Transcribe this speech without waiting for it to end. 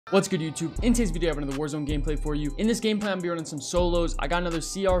What's good, YouTube? In today's video, I have another Warzone gameplay for you. In this gameplay, I'm gonna be running some solos. I got another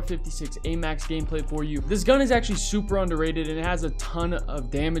CR-56 AMAX gameplay for you. This gun is actually super underrated and it has a ton of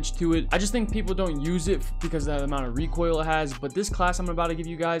damage to it. I just think people don't use it because of the amount of recoil it has, but this class I'm about to give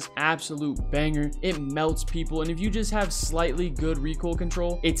you guys, absolute banger. It melts people, and if you just have slightly good recoil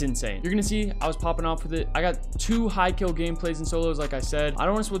control, it's insane. You're gonna see I was popping off with it. I got 2 high kill gameplays in solos, like I said. I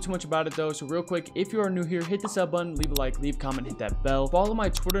don't want to spoil too much about it though, so real quick, if you are new here, hit the sub button, leave a like, leave a comment, hit that bell. Follow my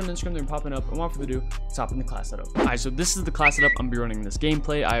Twitter and Instagram, they're popping up. And without further ado, let's hop in the class setup. Alright, so this is the class setup I'm gonna be running in this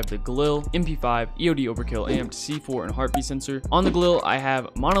gameplay. I have the Galil, MP5, EOD overkill, AM to C4, and heartbeat sensor. On the Galil, I have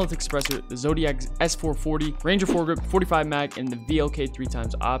monolithic suppressor, the Zodiac S440, Ranger foregrip, 45 mag, and the VLK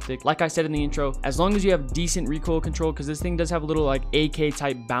 3x optic. Like I said in the intro, as long as you have decent recoil control, because this thing does have a little like AK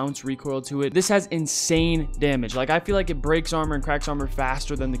type bounce recoil to it, this has insane damage. Like, I feel like it breaks armor and cracks armor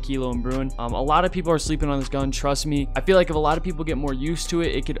faster than the Kilo and Bruin. A lot of people are sleeping on this gun, trust me. I feel like if a lot of people get more used to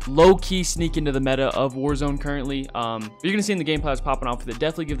it, it could low-key sneak into the meta of Warzone currently. But you're gonna see in the gameplay I was popping off with it.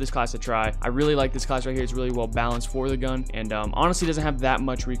 Definitely give this class a try. I really like this class right here. It's really well balanced for the gun, and honestly doesn't have that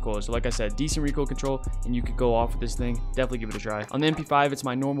much recoil. So like I said, decent recoil control, and you could go off with this thing. Definitely give it a try. On the MP5, it's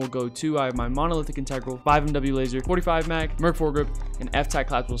my normal go-to. I have my monolithic integral, 5MW laser, 45 mag, Merc foregrip, and F-Type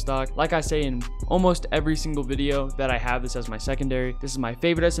collapsible stock. Like I say in almost every single video that I have this as my secondary. This is my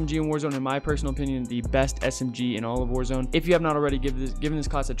favorite SMG in Warzone, in my personal opinion, the best SMG in all of Warzone. If you have not already given this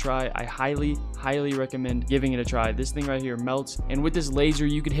class a try, I highly recommend giving it a try. This thing right here melts, and with this laser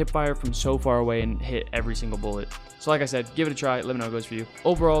you could hip fire from so far away and hit every single bullet. So like I said, give it a try, let me know how it goes for you.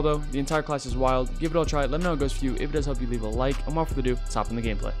 Overall though, the entire class is wild. Give it all a try, let me know how it goes for you. If it does help you, leave a like. And without further ado, let's hop in the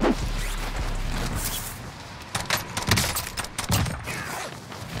gameplay.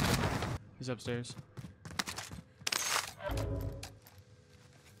 He's upstairs.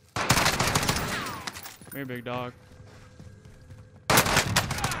 Very big dog.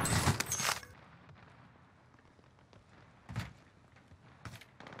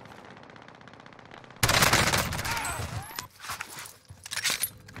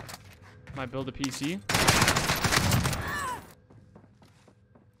 Might build a PC.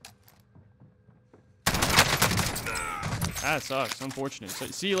 That sucks. Unfortunate. So,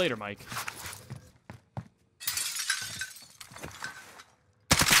 see you later, Mike.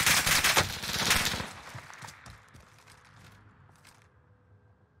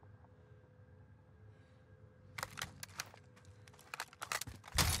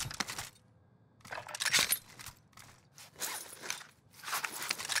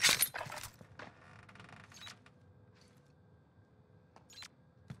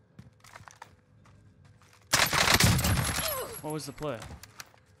 What was the play?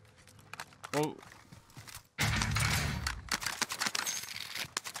 Whoa.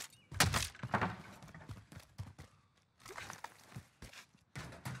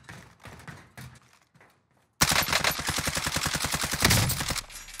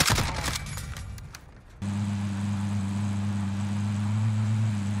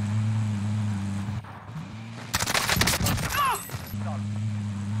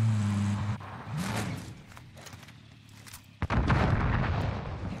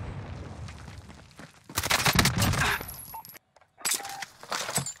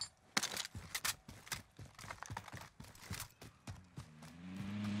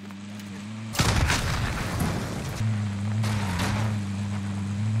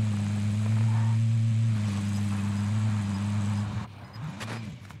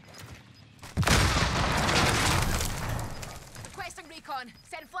 Recon,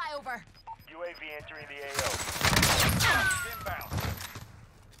 send flyover. UAV entering the AO. Inbound.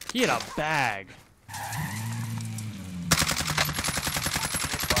 He had a bag.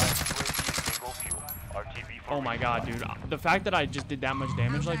 Oh my god, dude. The fact that I just did that much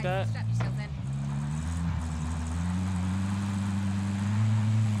damage like that. Strap yourself in.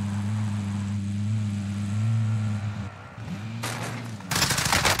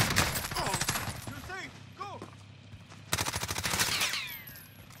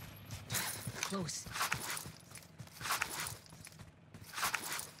 Close.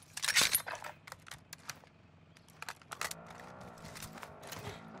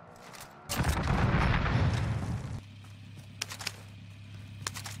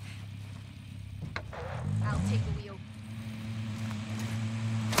 I'll take the wheel.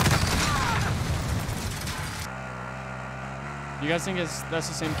 You guys think that's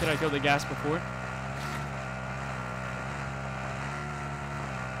the same kid I killed the gas before?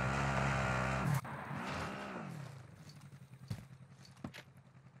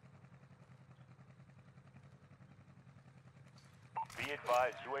 Be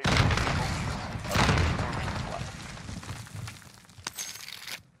advised, UAV.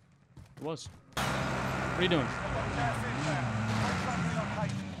 It was. What are you doing?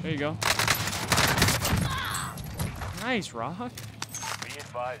 There you go. Nice, Rock. Be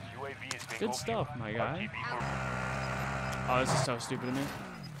advised, UAV is bingo Good stuff, fuel. my guy. RTB for Oh, this is so stupid of me.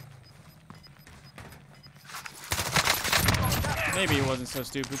 Maybe it wasn't so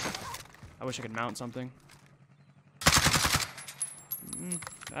stupid. I wish I could mount something.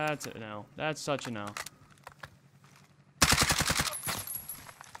 That's a no. That's such a no.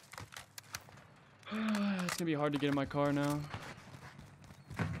 It's gonna be hard to get in my car now.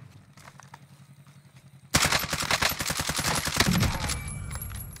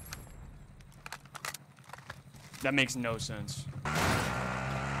 That makes no sense.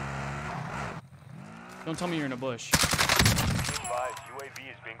 Don't tell me you're in a bush. Be advised,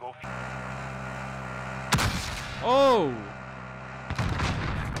 UAV is bingo fuel. Oh!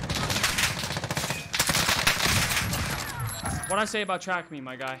 What'd I say about track me,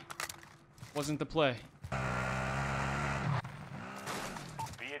 my guy? Wasn't the play. Be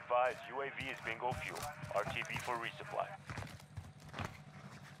advised, UAV is bingo fuel. RTB for resupply.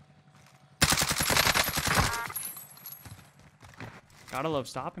 Gotta love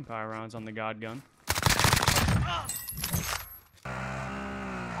stopping power rounds on the God gun. Be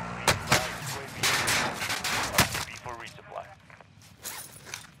advised, UAV is bingo fuel. RTB for resupply.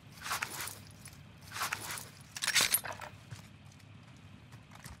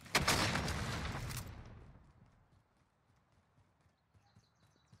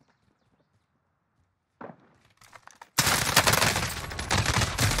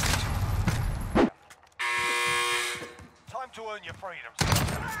 Time to earn your freedoms.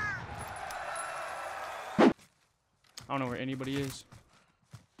 I don't know where anybody is.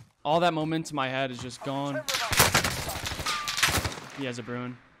 All that momentum I had is just gone. He has a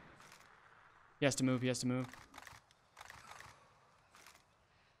Bruin. He has to move. He has to move.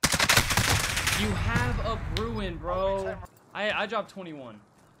 You have a Bruin, bro. I dropped 21.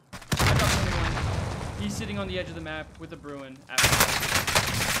 I dropped 21. He's sitting on the edge of the map with a Bruin.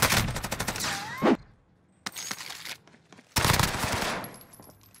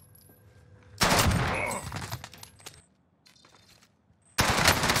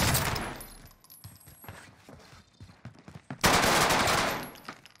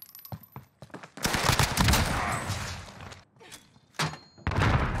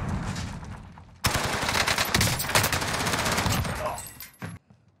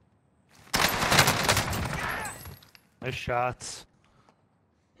 Nice shots.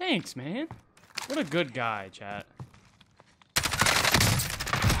 Thanks, man. What a good guy, chat.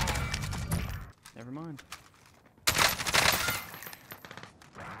 Never mind.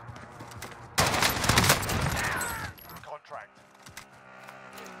 Contract.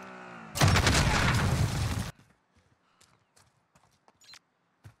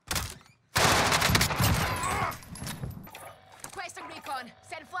 Requesting recon.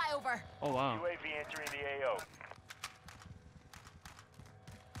 Send flyover. Oh, wow. UAV entering the AO.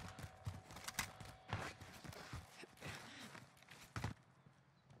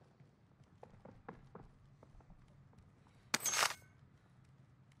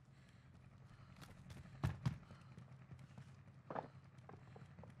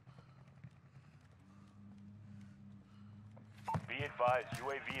 Be advised,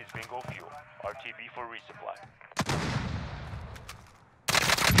 UAV is bingo fuel. RTB for resupply.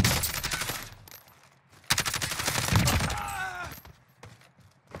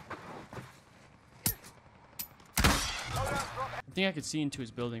 I think I could see into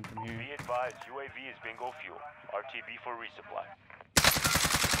his building from here. Be advised, UAV is bingo fuel. RTB for resupply.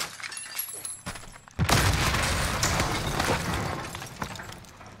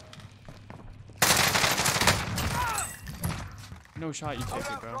 No shot, you take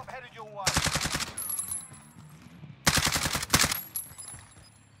it, bro. Headed your way.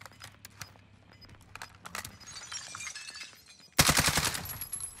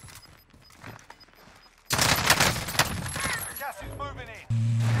 Gas is moving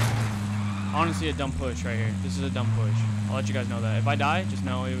in. Honestly, a dumb push right here. This is a dumb push. I'll let you guys know that. If I die, just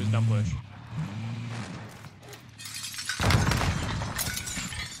know it was a dumb push.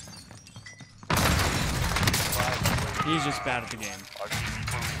 He's just bad at the game. RTB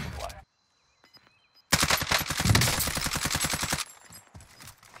for resupply.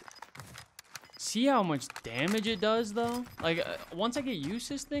 See how much damage it does, though? Like, once I get used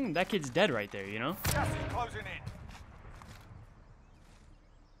to this thing, that kid's dead right there, you know? Gas is closing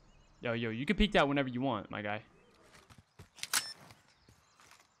in. Yo, you can peek that whenever you want, my guy.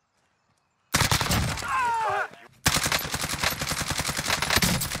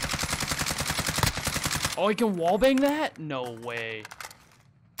 Oh, he can wallbang that? No way.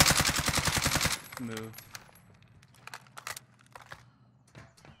 Move.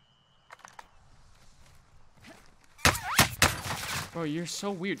 Bro, you're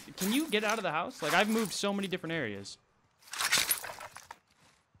so weird. Can you get out of the house? Like, I've moved so many different areas.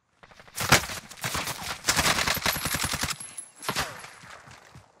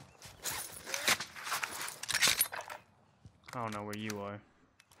 I don't know where you are.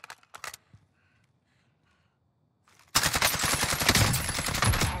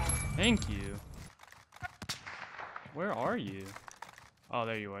 Thank you. Where are you? Oh,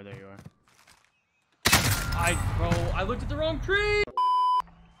 there you are. There you are. Bro, I looked at the wrong tree.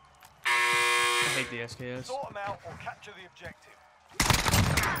 I hate the SKS. Sort them out or capture the objective.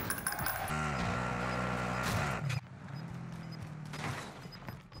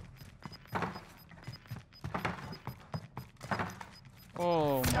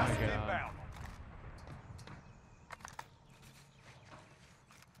 Oh my Gas is god. inbound.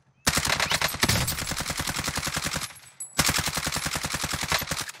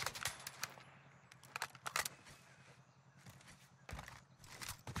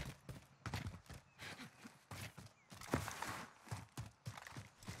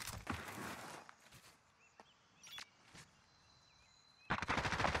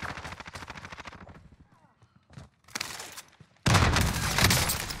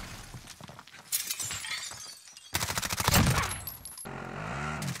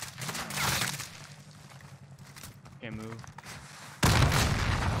 Can't move.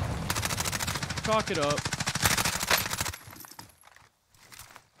 Chalk it up.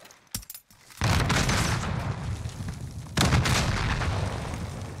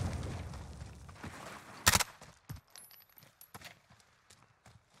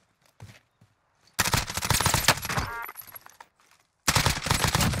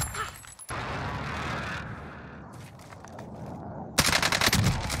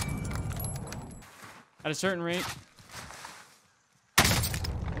 At a certain rate.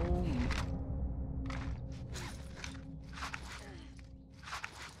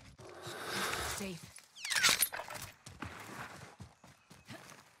 Safe.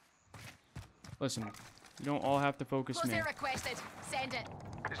 Listen, you don't all have to focus Close me. air requested. Send it.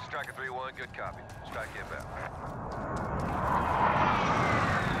 This is Striker 3-1, good copy. Strike inbound.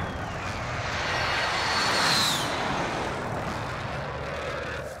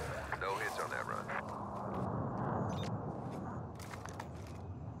 No hits on that run.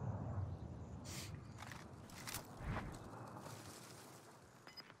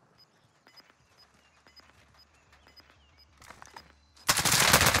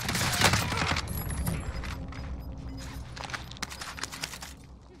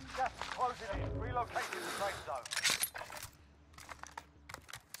 Gas is closing in. Relocating the safe zone.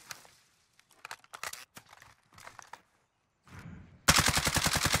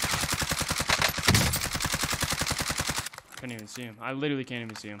 Can't even see him. I literally can't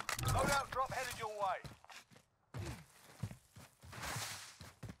even see him. Loadout drop headed your way.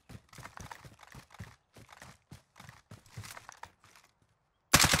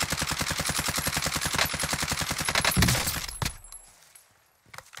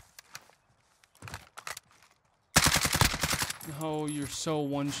 Oh, you're so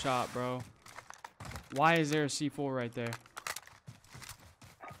one shot, bro. Why is there a C4 right there?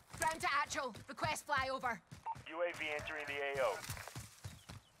 Ground to actual. Request flyover. UAV entering the AO.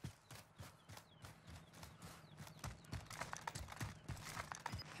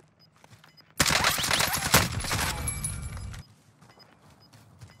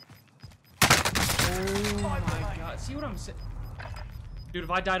 Oh my god. See what I'm saying? Dude, if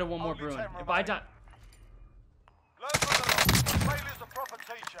I die to one more Only Bruin. 10 If I die... Learn from the loss. Failure's a proper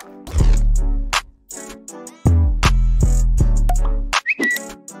teacher.